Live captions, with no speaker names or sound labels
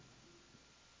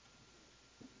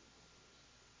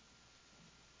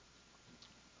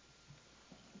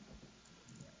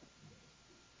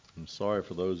Sorry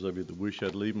for those of you that wish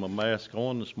I'd leave my mask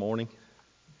on this morning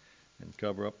and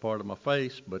cover up part of my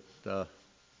face, but you'll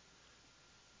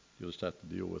just have to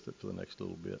deal with it for the next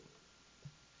little bit.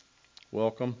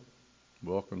 Welcome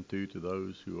to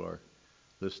those who are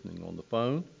listening on the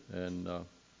phone, and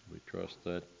we trust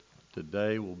that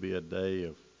today will be a day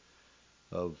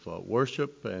of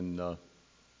worship and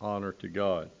honor to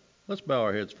God. Let's bow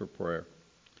our heads for prayer.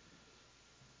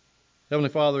 Heavenly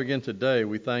Father, again today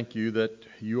we thank you that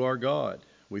you are God.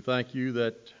 We thank you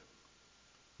that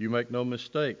you make no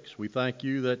mistakes. We thank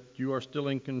you that you are still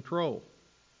in control.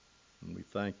 And we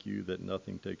thank you that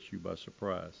nothing takes you by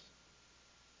surprise.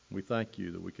 We thank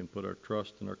you that we can put our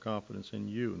trust and our confidence in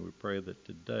you, and we pray that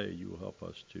today you will help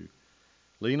us to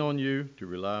lean on you, to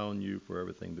rely on you for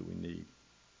everything that we need.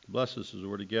 Bless us as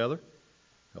we're together.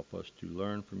 Help us to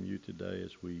learn from you today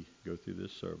as we go through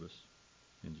this service.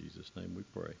 In Jesus' name we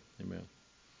pray. Amen.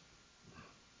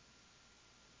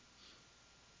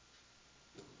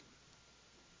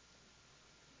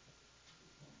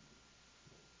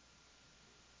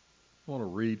 I want to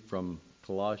read from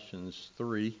Colossians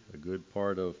 3, a good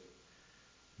part of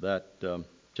that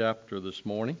chapter this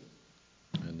morning,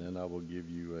 and then I will give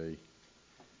you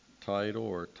a title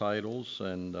or titles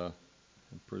and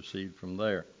proceed from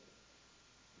there.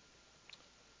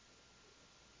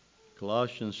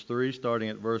 Colossians 3, starting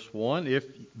at verse 1, If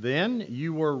then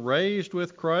you were raised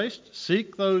with Christ,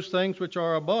 seek those things which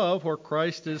are above, where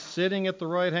Christ is sitting at the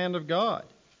right hand of God.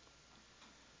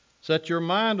 Set your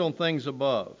mind on things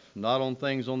above, not on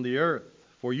things on the earth.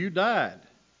 For you died,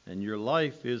 and your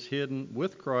life is hidden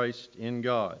with Christ in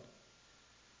God.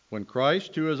 When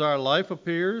Christ, who is our life,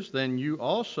 appears, then you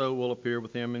also will appear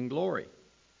with him in glory.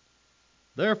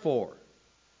 Therefore,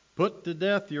 put to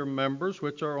death your members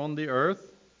which are on the earth,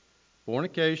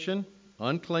 fornication,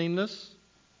 uncleanness,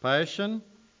 passion,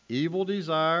 evil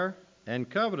desire, and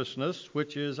covetousness,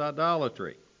 which is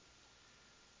idolatry.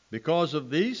 Because of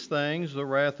these things, the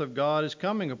wrath of God is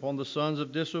coming upon the sons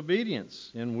of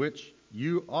disobedience, in which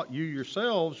you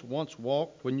yourselves once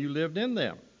walked when you lived in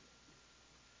them.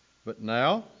 But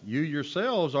now you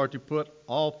yourselves are to put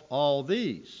off all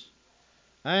these: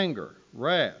 anger,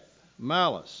 wrath,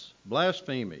 malice,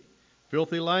 blasphemy,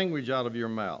 filthy language out of your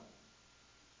mouth.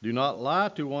 Do not lie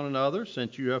to one another,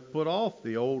 since you have put off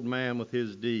the old man with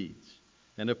his deeds,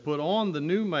 and have put on the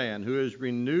new man, who is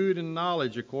renewed in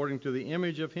knowledge according to the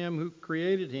image of him who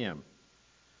created him.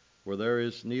 For there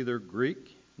is neither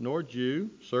Greek nor Jew,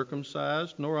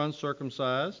 circumcised nor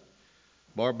uncircumcised,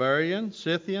 barbarian,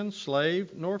 Scythian,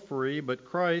 slave nor free, but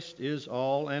Christ is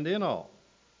all and in all.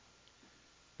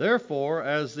 Therefore,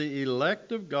 as the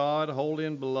elect of God, holy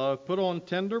and beloved, put on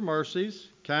tender mercies,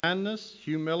 kindness,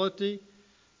 humility,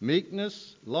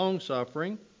 meekness,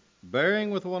 long-suffering,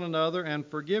 bearing with one another and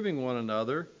forgiving one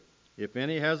another, if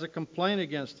any has a complaint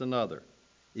against another.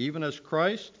 Even as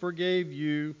Christ forgave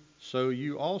you, so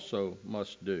you also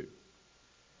must do.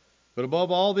 But above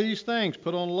all these things,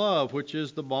 put on love, which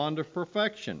is the bond of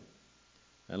perfection.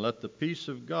 And let the peace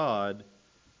of God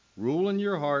rule in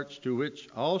your hearts, to which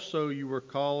also you were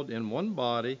called in one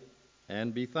body,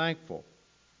 and be thankful.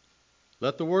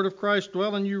 Let the word of Christ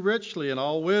dwell in you richly in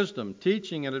all wisdom,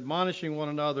 teaching and admonishing one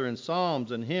another in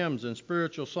psalms and hymns and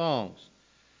spiritual songs,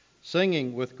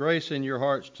 singing with grace in your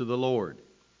hearts to the Lord.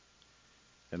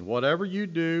 And whatever you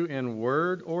do in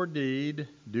word or deed,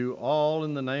 do all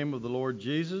in the name of the Lord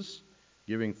Jesus,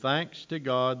 giving thanks to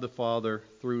God the Father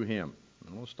through him.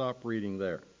 And we'll stop reading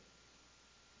there.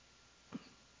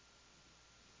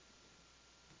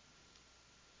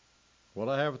 What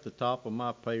I have at the top of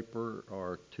my paper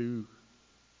are two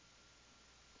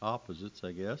opposites,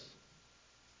 I guess.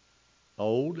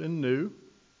 Old and new,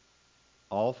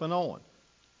 off and on.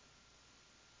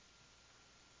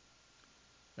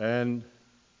 And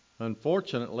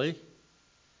unfortunately,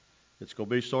 it's going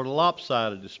to be sort of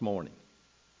lopsided this morning.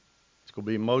 It's going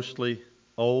to be mostly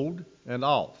old and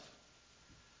off.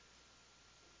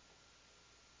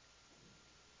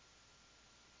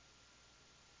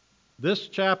 This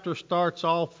chapter starts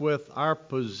off with our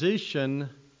position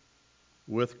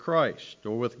with Christ,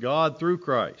 or with God through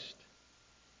Christ.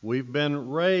 We've been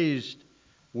raised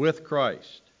with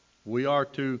Christ. We are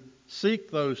to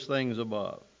seek those things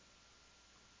above.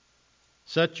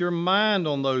 Set your mind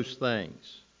on those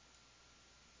things,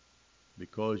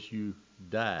 because you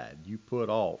died. You put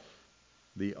off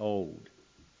the old.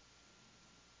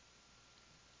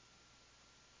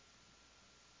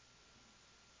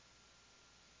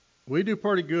 We do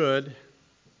pretty good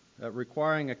at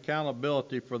requiring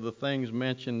accountability for the things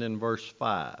mentioned in verse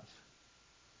 5.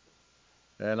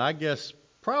 And I guess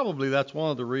probably that's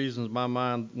one of the reasons my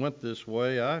mind went this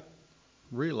way. I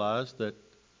realized that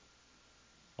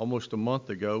almost a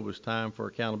month ago was time for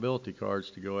accountability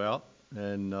cards to go out,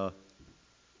 and I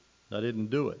didn't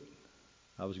do it.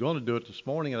 I was going to do it this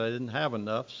morning, and I didn't have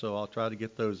enough, so I'll try to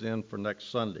get those in for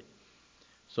next Sunday.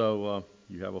 So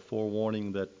you have a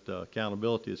forewarning that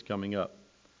accountability is coming up.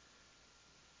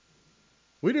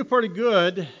 We do pretty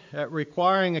good at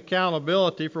requiring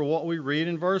accountability for what we read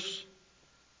in verse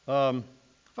 5.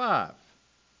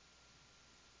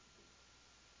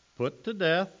 Put to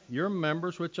death your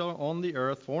members which are on the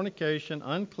earth, fornication,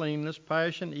 uncleanness,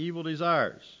 passion, evil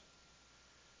desires.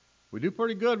 We do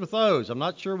pretty good with those. I'm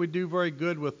not sure we do very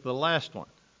good with the last one,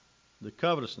 the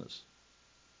covetousness,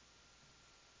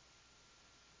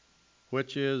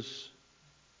 which is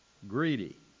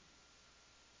greedy,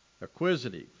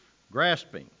 acquisitive,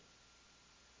 grasping,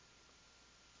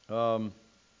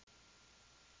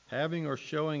 having or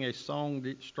showing a strong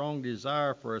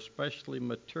desire for especially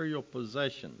material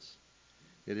possessions.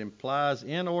 It implies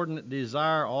inordinate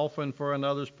desire often for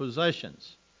another's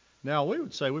possessions. Now, we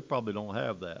would say we probably don't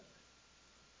have that.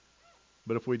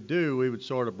 But if we do, we would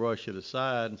sort of brush it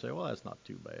aside and say, well, that's not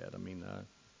too bad. I mean,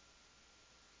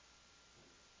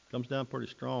 comes down pretty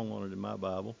strong on it in my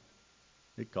Bible.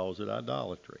 It calls it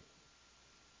idolatry.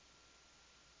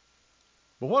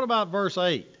 But what about verse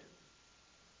 8?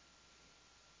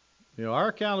 You know, our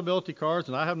accountability cards,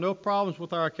 and I have no problems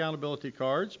with our accountability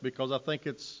cards because I think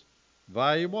it's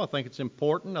valuable. I think it's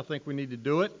important. I think we need to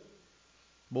do it.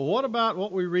 But what about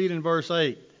what we read in verse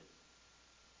 8?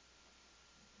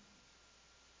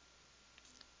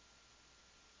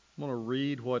 I'm going to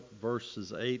read what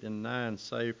verses 8 and 9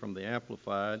 say from the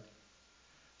Amplified. It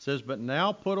says, "But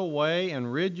now put away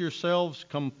and rid yourselves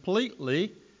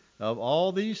completely of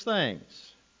all these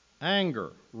things: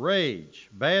 anger, rage,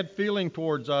 bad feeling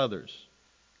towards others,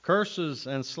 curses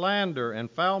and slander, and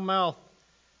foul-mouthed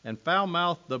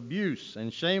abuse,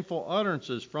 and shameful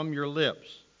utterances from your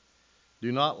lips.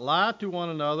 Do not lie to one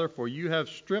another, for you have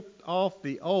stripped off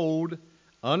the old,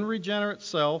 unregenerate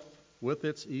self with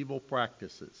its evil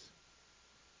practices."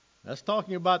 That's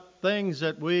talking about things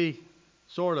that we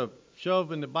sort of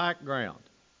shove in the background.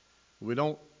 We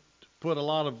don't put a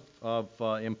lot of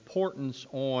importance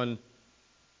on,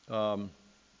 don't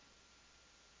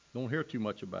hear too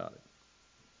much about it.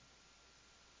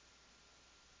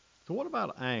 So what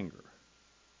about anger?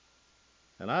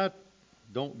 And I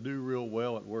don't do real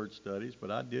well at word studies,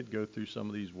 but I did go through some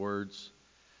of these words.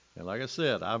 And like I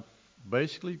said, I've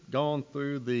basically gone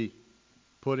through the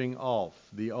putting off,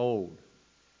 the old.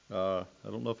 I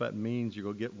don't know if that means you're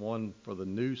going to get one for the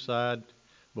new side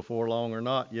before long or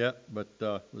not yet, but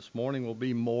this morning will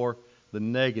be more the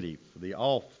negative, the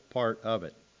off part of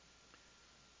it.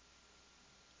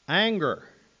 Anger.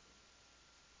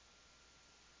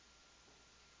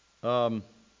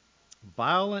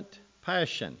 Violent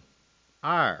passion,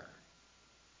 ire,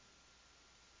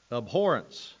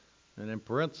 abhorrence, and in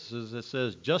parentheses it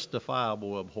says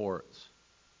justifiable abhorrence.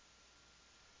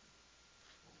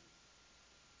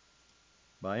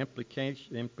 By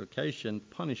implication,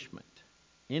 punishment,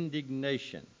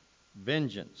 indignation,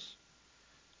 vengeance,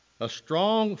 a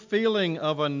strong feeling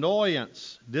of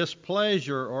annoyance,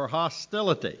 displeasure, or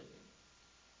hostility.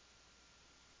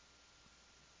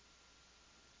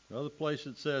 Another place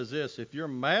it says this: if you're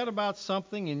mad about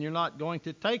something and you're not going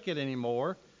to take it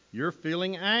anymore, you're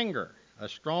feeling anger, a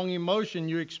strong emotion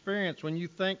you experience when you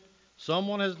think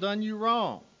someone has done you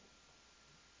wrong.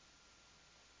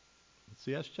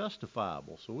 See, that's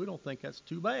justifiable, so we don't think that's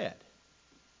too bad.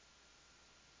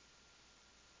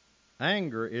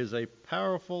 Anger is a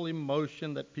powerful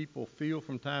emotion that people feel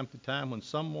from time to time when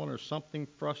someone or something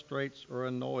frustrates or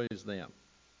annoys them.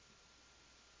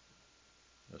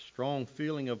 A strong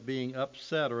feeling of being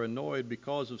upset or annoyed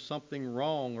because of something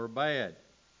wrong or bad.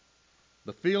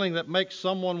 The feeling that makes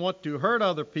someone want to hurt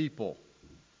other people,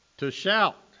 to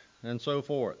shout, and so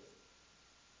forth.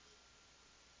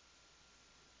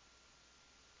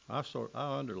 I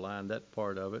underlined that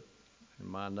part of it in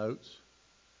my notes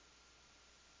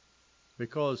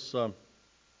because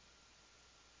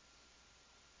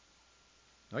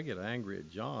I get angry at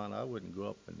John. I wouldn't go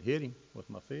up and hit him with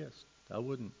my fist. I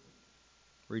wouldn't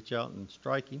reach out and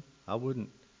strike him. I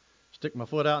wouldn't stick my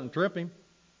foot out and trip him.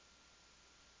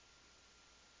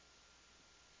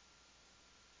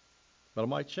 But I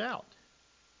might shout.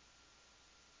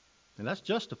 And that's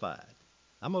justified.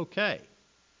 I'm okay.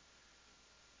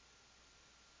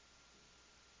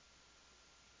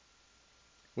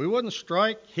 We wouldn't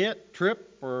strike, hit,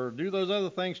 trip, or do those other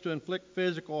things to inflict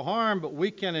physical harm, but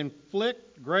we can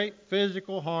inflict great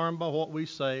physical harm by what we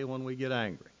say when we get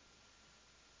angry.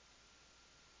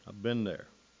 I've been there,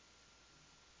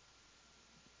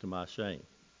 to my shame.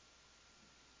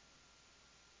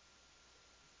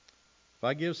 If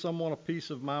I give someone a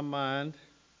piece of my mind,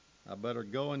 I better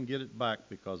go and get it back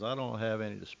because I don't have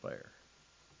any to spare.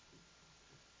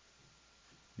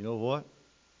 You know what?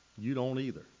 You don't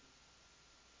either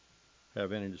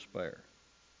have any to spare.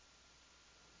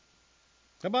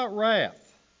 How about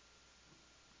wrath?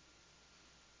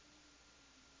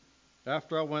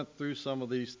 After I went through some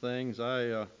of these things,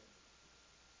 I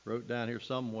wrote down here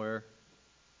somewhere,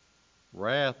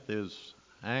 wrath is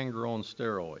anger on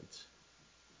steroids.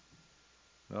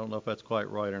 I don't know if that's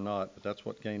quite right or not, but that's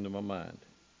what came to my mind.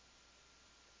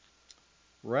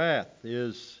 Wrath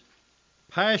is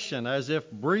passion as if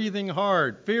breathing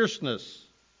hard, fierceness,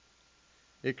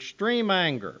 extreme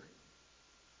anger.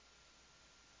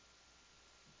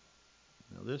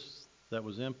 Now this that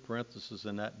was in parentheses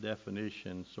in that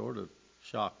definition sort of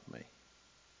shocked me.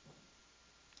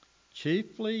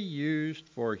 Chiefly used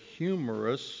for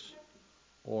humorous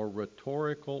or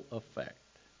rhetorical effect.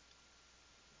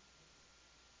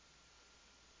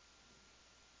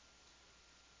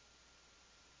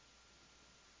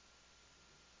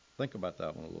 Think about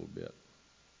that one a little bit.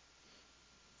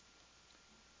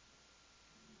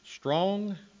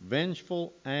 Strong,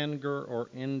 vengeful anger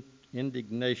or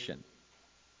indignation.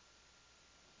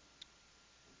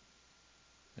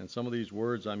 And some of these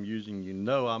words I'm using, you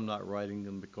know I'm not writing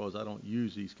them because I don't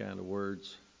use these kind of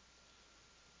words.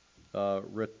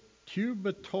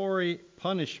 Retributory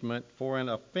punishment for an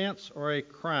offense or a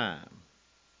crime.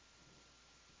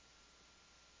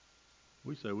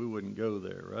 We said we wouldn't go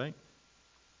there, right?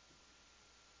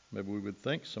 Maybe we would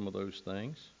think some of those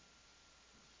things.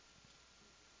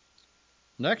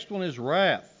 Next one is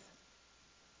wrath.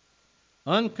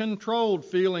 Uncontrolled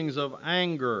feelings of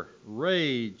anger,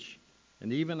 rage,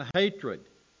 and even hatred.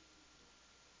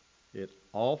 It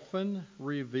often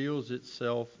reveals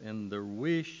itself in the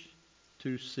wish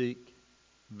to seek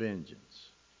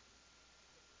vengeance.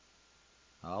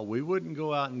 We wouldn't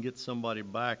go out and get somebody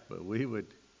back, but we would,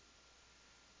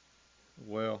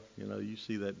 well, you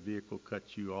see that vehicle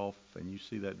cut you off and you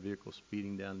see that vehicle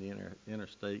speeding down the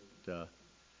interstate,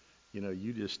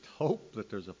 you just hope that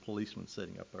there's a policeman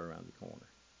sitting up there around the corner.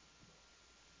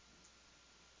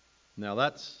 Now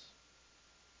that's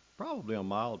probably a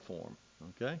mild form,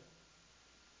 okay?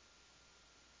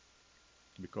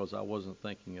 Because I wasn't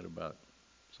thinking it about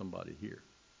somebody here.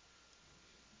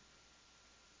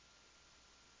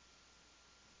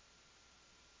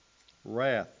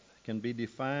 Wrath can be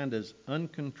defined as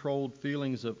uncontrolled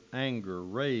feelings of anger,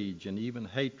 rage, and even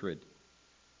hatred.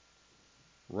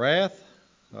 Wrath,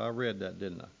 I read that,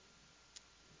 didn't I?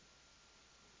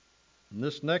 And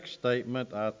this next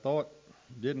statement I thought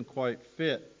didn't quite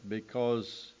fit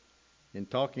because in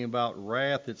talking about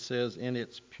wrath it says in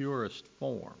its purest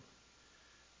form.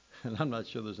 And I'm not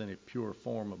sure there's any pure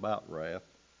form about wrath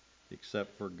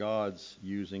except for God's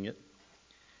using it.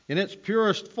 In its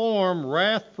purest form,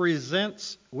 wrath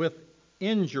presents with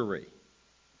injury,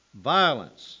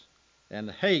 violence, and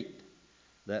hate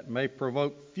that may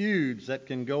provoke feuds that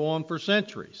can go on for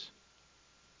centuries.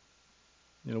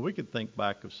 We could think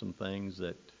back of some things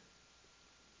that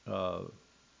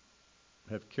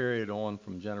have carried on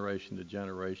from generation to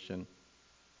generation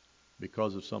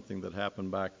because of something that happened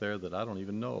back there that I don't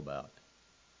even know about.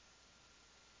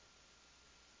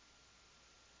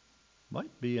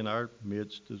 Might be in our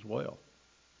midst as well.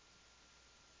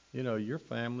 Your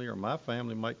family or my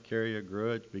family might carry a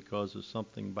grudge because of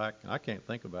something back. I can't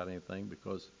think about anything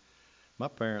because my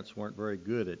parents weren't very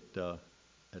good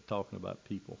at talking about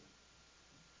people.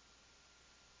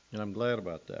 And I'm glad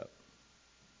about that.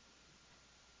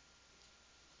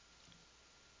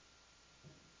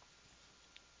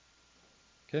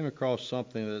 Came across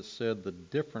something that said the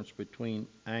difference between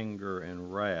anger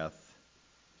and wrath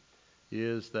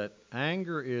is that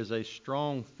anger is a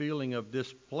strong feeling of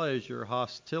displeasure,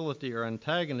 hostility, or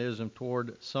antagonism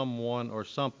toward someone or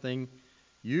something,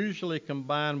 usually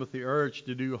combined with the urge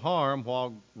to do harm,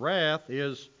 while wrath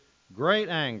is great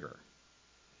anger.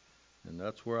 And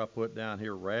that's where I put down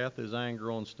here, wrath is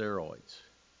anger on steroids.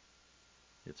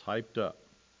 It's hyped up.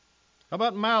 How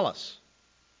about malice?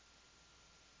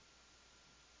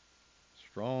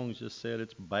 Strong's just said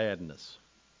it's badness.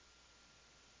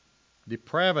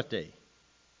 Depravity.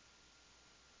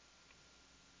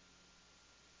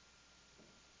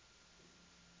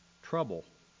 Trouble.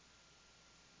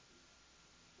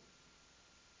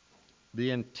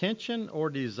 The intention or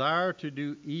desire to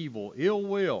do evil, ill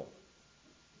will.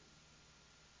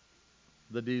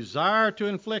 The desire to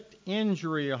inflict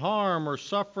injury, harm, or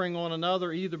suffering on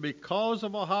another either because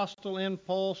of a hostile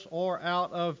impulse or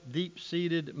out of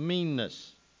deep-seated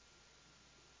meanness.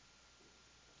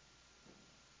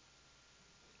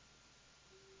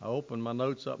 I opened my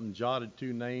notes up and jotted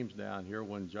two names down here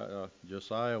when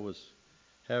Josiah was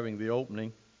having the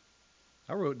opening.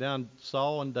 I wrote down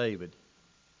Saul and David.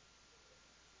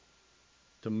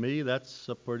 To me, that's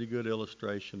a pretty good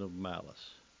illustration of malice.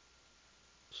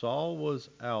 Saul was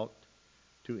out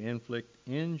to inflict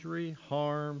injury,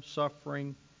 harm,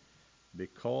 suffering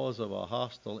because of a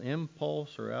hostile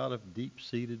impulse or out of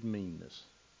deep-seated meanness.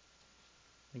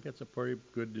 I think that's a pretty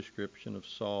good description of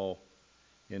Saul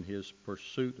in his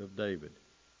pursuit of David.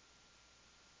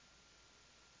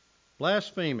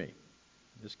 Blasphemy.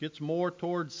 This gets more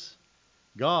towards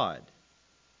God.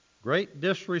 Great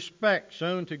disrespect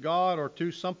shown to God or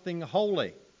to something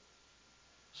holy.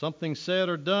 Something said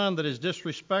or done that is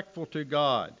disrespectful to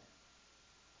God.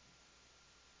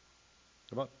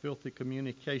 How about filthy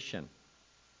communication?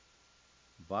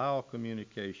 Vile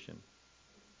communication.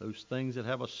 Those things that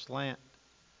have a slant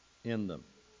in them.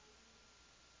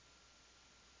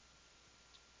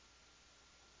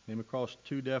 Came across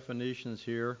two definitions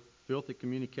here. Filthy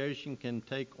communication can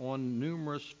take on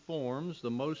numerous forms,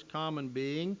 the most common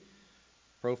being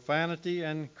profanity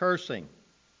and cursing.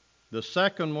 The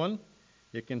second one,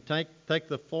 it can take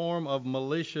the form of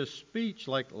malicious speech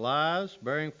like lies,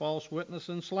 bearing false witness,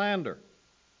 and slander.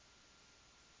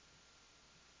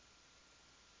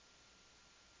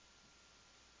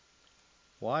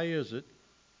 Why is it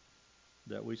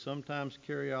that we sometimes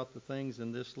carry out the things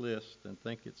in this list and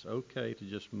think it's okay to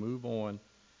just move on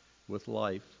with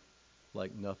life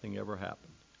like nothing ever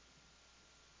happened?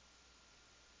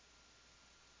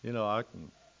 You know, I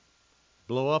can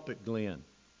blow up at Glenn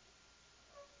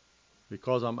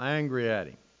because I'm angry at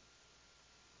him.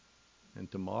 And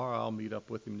tomorrow I'll meet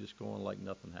up with him just going like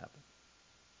nothing happened.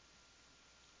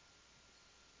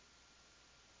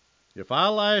 If I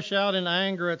lash out in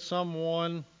anger at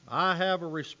someone, I have a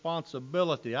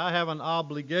responsibility. I have an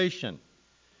obligation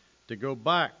to go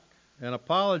back and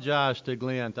apologize to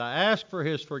Glenn, to ask for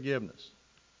his forgiveness.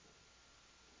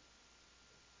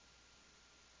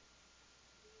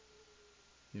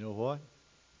 You know what?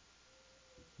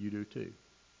 You do too.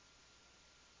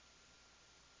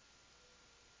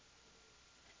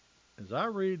 As I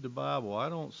read the Bible, I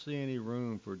don't see any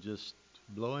room for just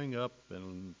blowing up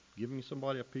and giving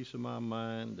somebody a piece of my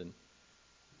mind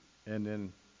and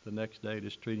then the next day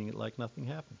just treating it like nothing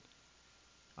happened.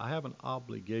 I have an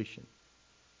obligation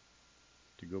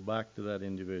to go back to that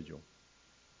individual.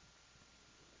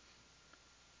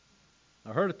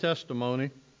 I heard a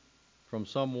testimony from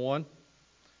someone.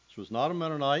 This was not a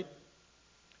Mennonite.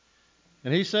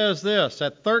 And he says this: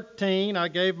 at 13, I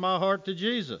gave my heart to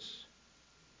Jesus.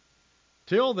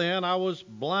 Till then, I was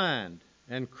blind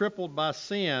and crippled by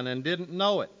sin and didn't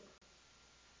know it.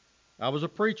 I was a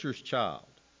preacher's child.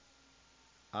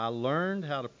 I learned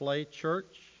how to play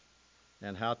church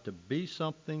and how to be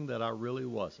something that I really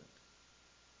wasn't.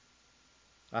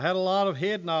 I had a lot of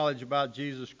head knowledge about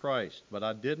Jesus Christ, but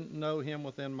I didn't know him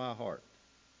within my heart.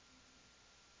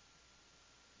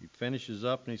 He finishes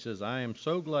up and he says, I am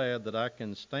so glad that I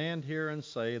can stand here and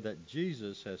say that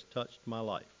Jesus has touched my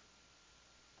life.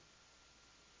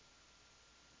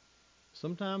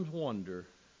 Sometimes wonder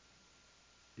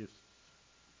if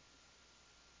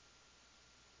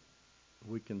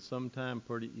we can sometimes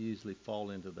pretty easily fall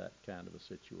into that kind of a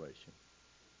situation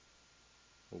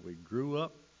where we grew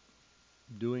up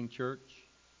doing church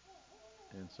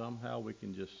and somehow we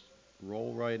can just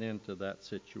roll right into that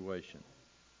situation.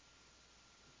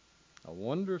 I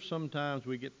wonder if sometimes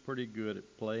we get pretty good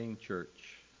at playing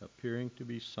church, appearing to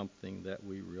be something that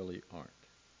we really aren't.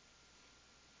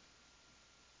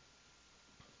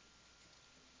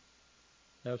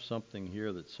 I have something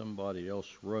here that somebody else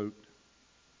wrote.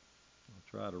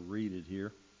 I'll try to read it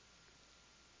here.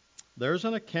 There's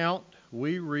an account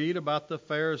we read about the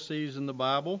Pharisees in the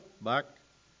Bible,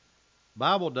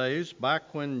 Bible days,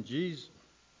 back when Jesus...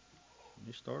 Let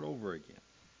me start over again.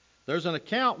 There's an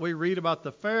account we read about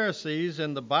the Pharisees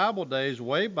in the Bible days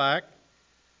way back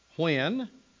when,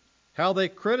 how they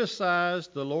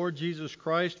criticized the Lord Jesus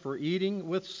Christ for eating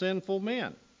with sinful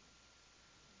men.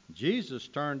 Jesus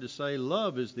turned to say,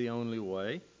 love is the only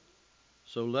way,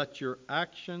 so let your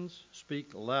actions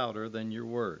speak louder than your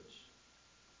words.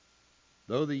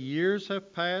 Though the years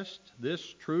have passed, this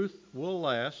truth will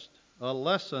last, a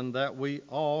lesson that we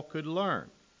all could learn.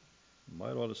 You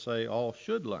might ought to say all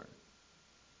should learn.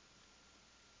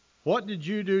 What did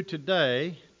you do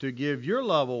today to give your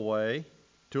love away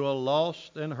to a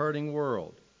lost and hurting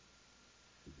world?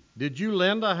 Did you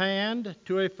lend a hand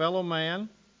to a fellow man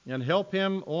and help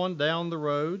him on down the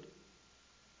road?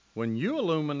 When you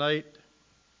illuminate,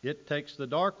 it takes the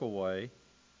dark away,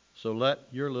 so let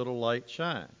your little light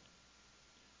shine.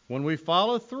 When we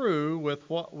follow through with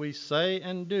what we say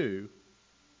and do,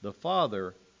 the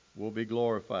Father will be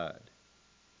glorified.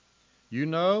 You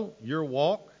know, your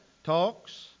walk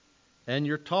talks and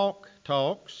your talk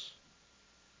talks,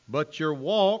 but your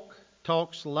walk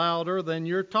talks louder than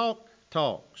your talk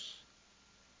talks.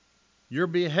 Your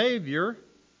behavior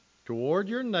toward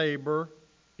your neighbor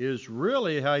is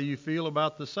really how you feel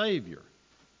about the Savior.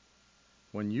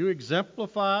 When you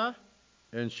exemplify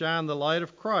and shine the light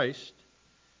of Christ,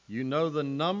 you know the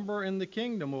number in the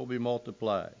kingdom will be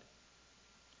multiplied.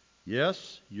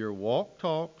 Yes, your walk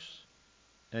talks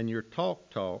and your talk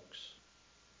talks,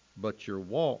 but your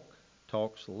walk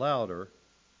talks louder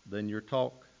than your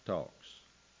talk talks.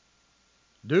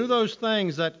 Do those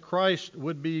things that Christ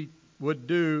would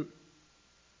do.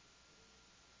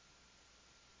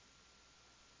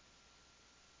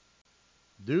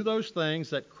 Do those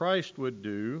things that Christ would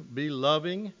do. Be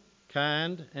loving,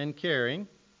 kind, and caring.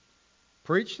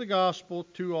 Preach the gospel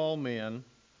to all men.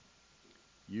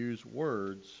 Use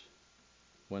words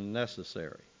when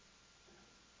necessary.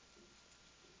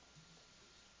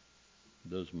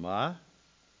 Does my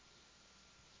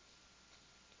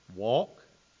walk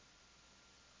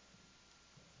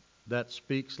that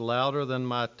speaks louder than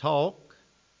my talk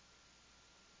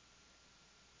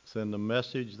send the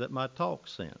message that my talk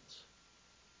sends?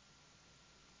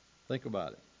 Think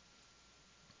about it.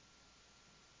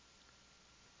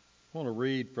 I want to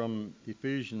read from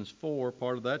Ephesians 4,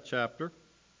 part of that chapter.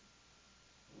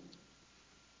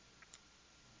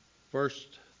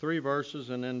 First 3 verses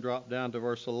and then drop down to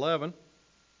verse 11.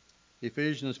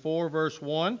 Ephesians 4, verse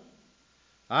 1.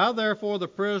 I, therefore, the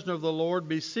prisoner of the Lord,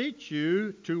 beseech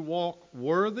you to walk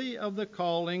worthy of the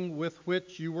calling with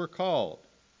which you were called,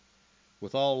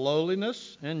 with all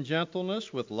lowliness and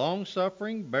gentleness, with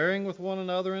long-suffering, bearing with one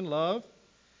another in love,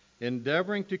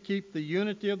 endeavoring to keep the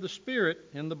unity of the Spirit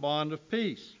in the bond of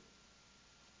peace.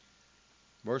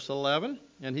 Verse 11,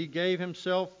 and he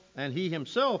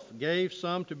himself gave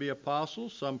some to be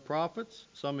apostles, some prophets,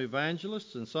 some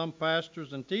evangelists, and some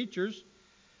pastors and teachers,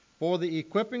 for the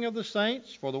equipping of the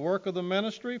saints, for the work of the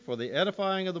ministry, for the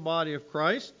edifying of the body of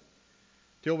Christ,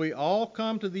 till we all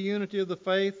come to the unity of the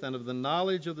faith and of the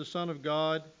knowledge of the Son of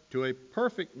God, to a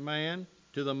perfect man,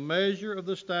 to the measure of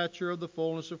the stature of the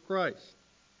fullness of Christ,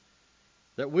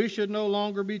 that we should no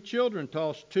longer be children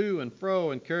tossed to and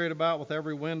fro and carried about with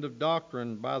every wind of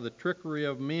doctrine by the trickery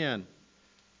of men,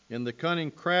 in the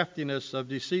cunning craftiness of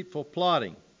deceitful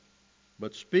plotting,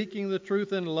 but speaking the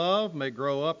truth in love may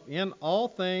grow up in all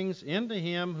things into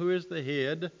him who is the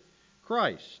head,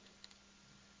 Christ,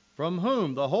 from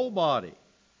whom the whole body,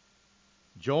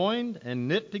 joined and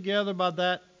knit together by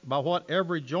what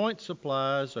every joint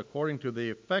supplies, according to the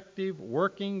effective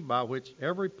working by which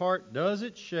every part does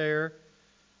its share,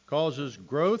 causes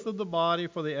growth of the body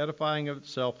for the edifying of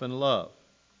itself in love.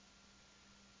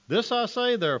 This I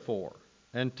say, therefore,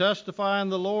 and testify in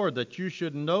the Lord, that you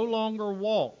should no longer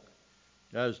walk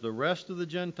as the rest of the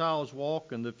Gentiles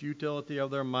walk in the futility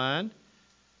of their mind,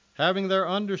 having their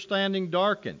understanding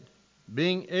darkened,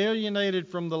 being alienated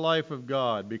from the life of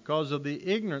God because of the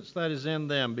ignorance that is in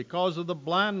them, because of the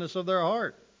blindness of their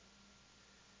heart,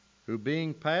 who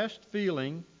being past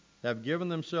feeling have given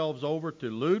themselves over to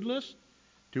lewdness,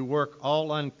 to work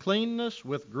all uncleanness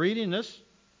with greediness.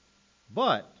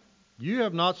 But you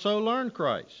have not so learned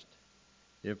Christ,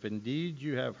 if indeed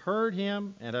you have heard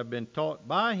him and have been taught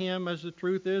by him as the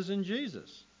truth is in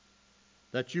Jesus,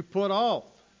 that you put off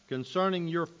concerning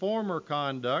your former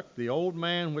conduct the old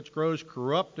man which grows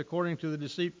corrupt according to the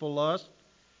deceitful lust,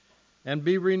 and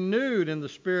be renewed in the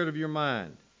spirit of your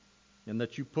mind, and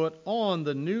that you put on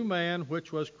the new man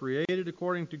which was created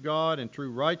according to God in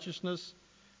true righteousness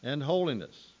and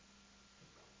holiness.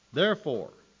 Therefore,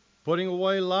 putting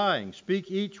away lying,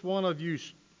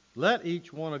 let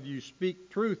each one of you speak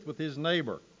truth with his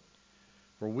neighbor,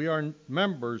 for we are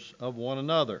members of one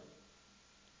another.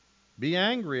 Be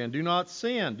angry and do not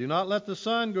sin. Do not let the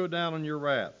sun go down on your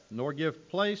wrath, nor give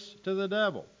place to the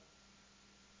devil.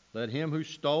 Let him who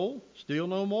stole steal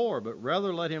no more, but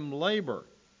rather let him labor,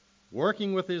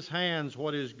 working with his hands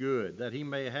what is good, that he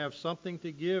may have something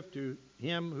to give to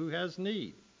him who has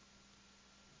need.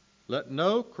 Let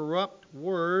no corrupt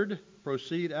word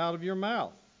proceed out of your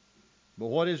mouth, but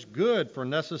what is good for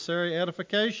necessary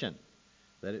edification,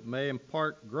 that it may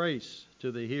impart grace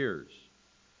to the hearers.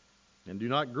 And do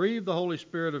not grieve the Holy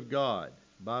Spirit of God,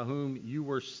 by whom you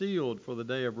were sealed for the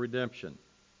day of redemption.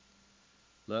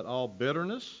 Let all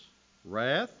bitterness,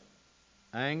 wrath,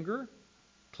 anger,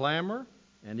 clamor,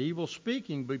 and evil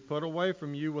speaking be put away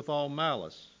from you with all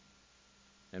malice.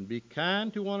 And be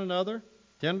kind to one another,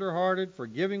 tender-hearted,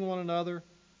 forgiving one another,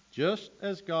 just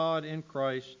as God in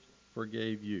Christ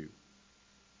forgave you.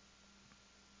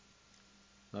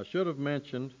 I should have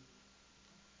mentioned,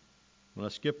 when I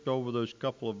skipped over those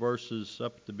couple of verses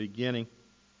up at the beginning,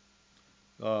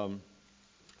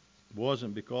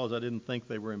 wasn't because I didn't think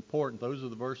they were important. Those are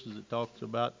the verses that talks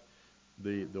about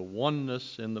the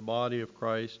oneness in the body of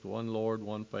Christ, one Lord,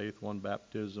 one faith, one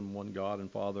baptism, one God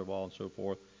and Father of all, and so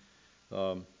forth.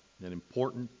 An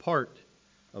important part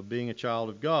of being a child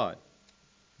of God.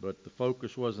 But the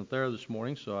focus wasn't there this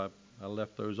morning, so I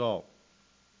left those off.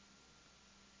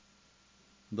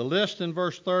 The list in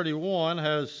verse 31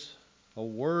 has a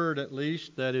word, at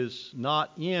least, that is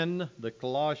not in the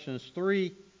Colossians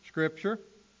 3 scripture.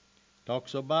 It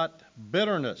talks about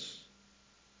bitterness,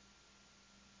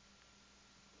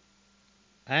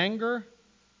 anger,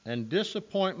 and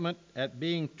disappointment at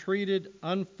being treated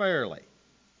unfairly,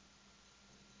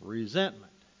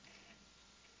 resentment.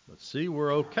 But see,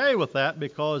 we're okay with that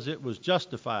because it was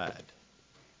justified.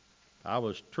 I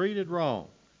was treated wrong.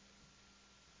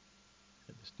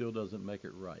 It still doesn't make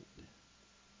it right.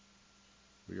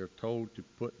 We are told to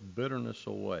put bitterness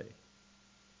away.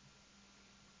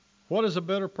 What is a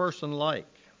bitter person like?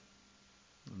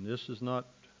 And this is not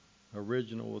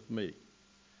original with me.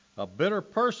 A bitter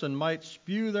person might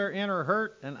spew their inner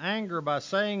hurt and anger by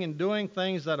saying and doing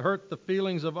things that hurt the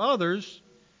feelings of others,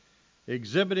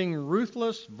 exhibiting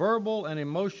ruthless verbal and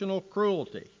emotional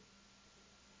cruelty.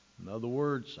 In other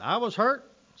words, I was hurt,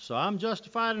 so I'm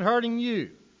justified in hurting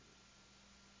you.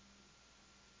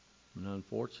 And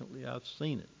unfortunately, I've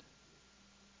seen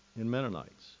it in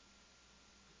Mennonites.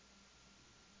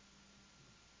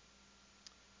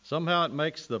 Somehow it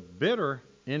makes the bitter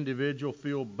individual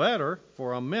feel better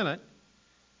for a minute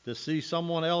to see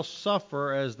someone else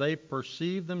suffer as they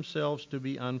perceive themselves to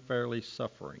be unfairly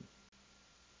suffering.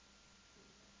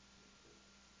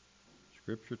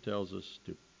 Scripture tells us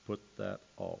to put that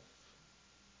off.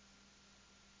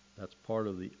 That's part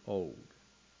of the old.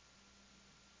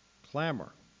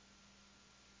 Clamor,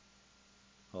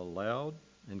 a loud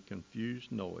and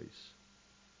confused noise,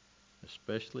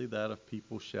 especially that of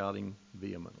people shouting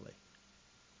vehemently.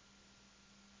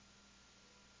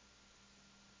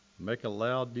 Make a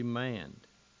loud demand.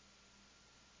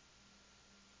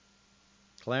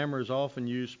 Clamor is often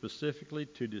used specifically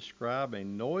to describe a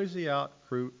noisy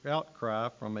outcry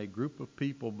from a group of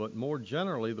people, but more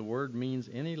generally the word means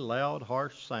any loud,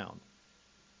 harsh sound.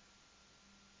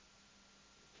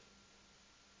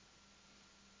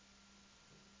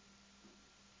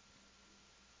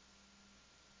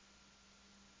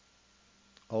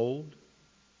 Old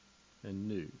and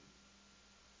new.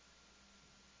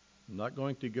 I'm not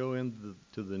going to go into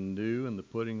the new and the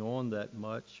putting on that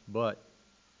much, but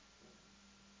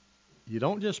you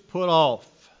don't just put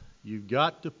off. You've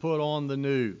got to put on the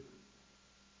new. You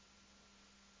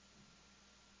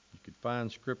could find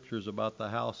scriptures about the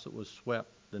house that was swept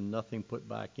and nothing put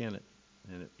back in it,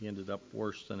 and it ended up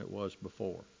worse than it was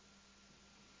before.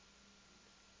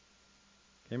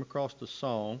 Came across a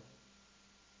song.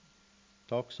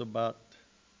 Talks about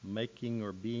making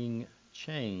or being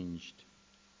changed.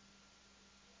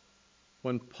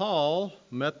 When Paul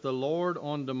met the Lord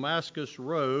on Damascus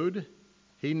Road,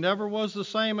 he never was the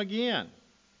same again.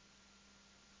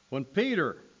 When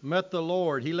Peter met the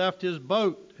Lord, he left his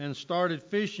boat and started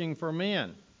fishing for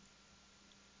men.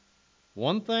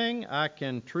 One thing I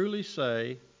can truly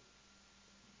say,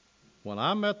 when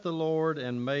I met the Lord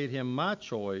and made him my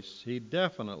choice, he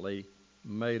definitely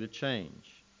made a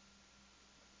change.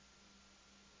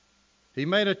 He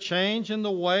made a change in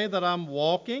the way that I'm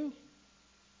walking.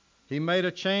 He made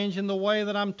a change in the way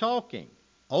that I'm talking.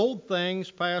 Old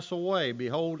things pass away.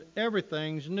 Behold,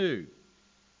 everything's new.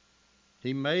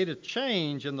 He made a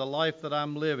change in the life that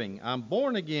I'm living. I'm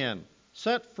born again,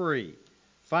 set free,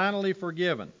 finally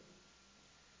forgiven.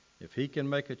 If he can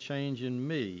make a change in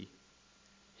me,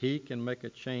 he can make a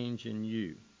change in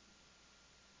you.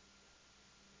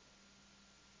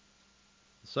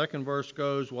 The second verse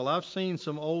goes, well, I've seen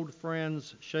some old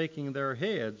friends shaking their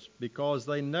heads because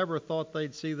they never thought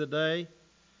they'd see the day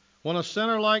when a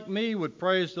sinner like me would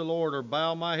praise the Lord or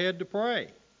bow my head to pray.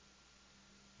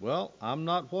 Well, I'm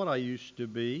not what I used to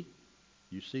be.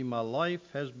 You see, my life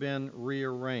has been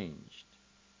rearranged.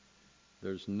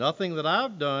 There's nothing that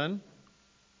I've done,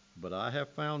 but I have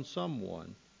found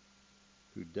someone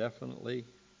who definitely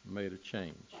made a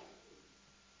change.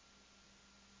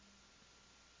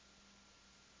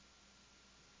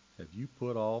 Have you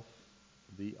put off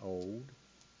the old?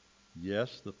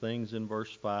 Yes, the things in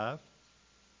verse 5.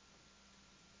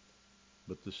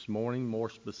 But this morning, more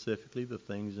specifically, the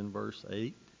things in verse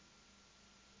 8.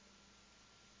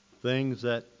 Things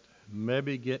that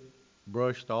maybe get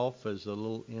brushed off as a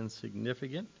little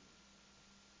insignificant.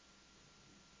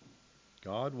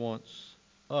 God wants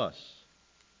us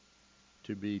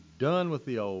to be done with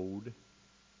the old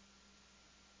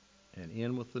and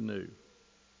in with the new.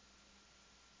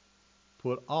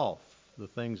 Put off the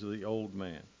things of the old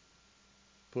man.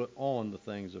 Put on the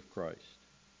things of Christ.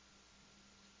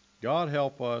 God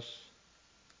help us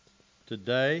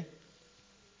today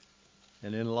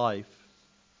and in life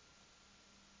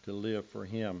to live for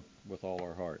Him with all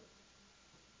our heart.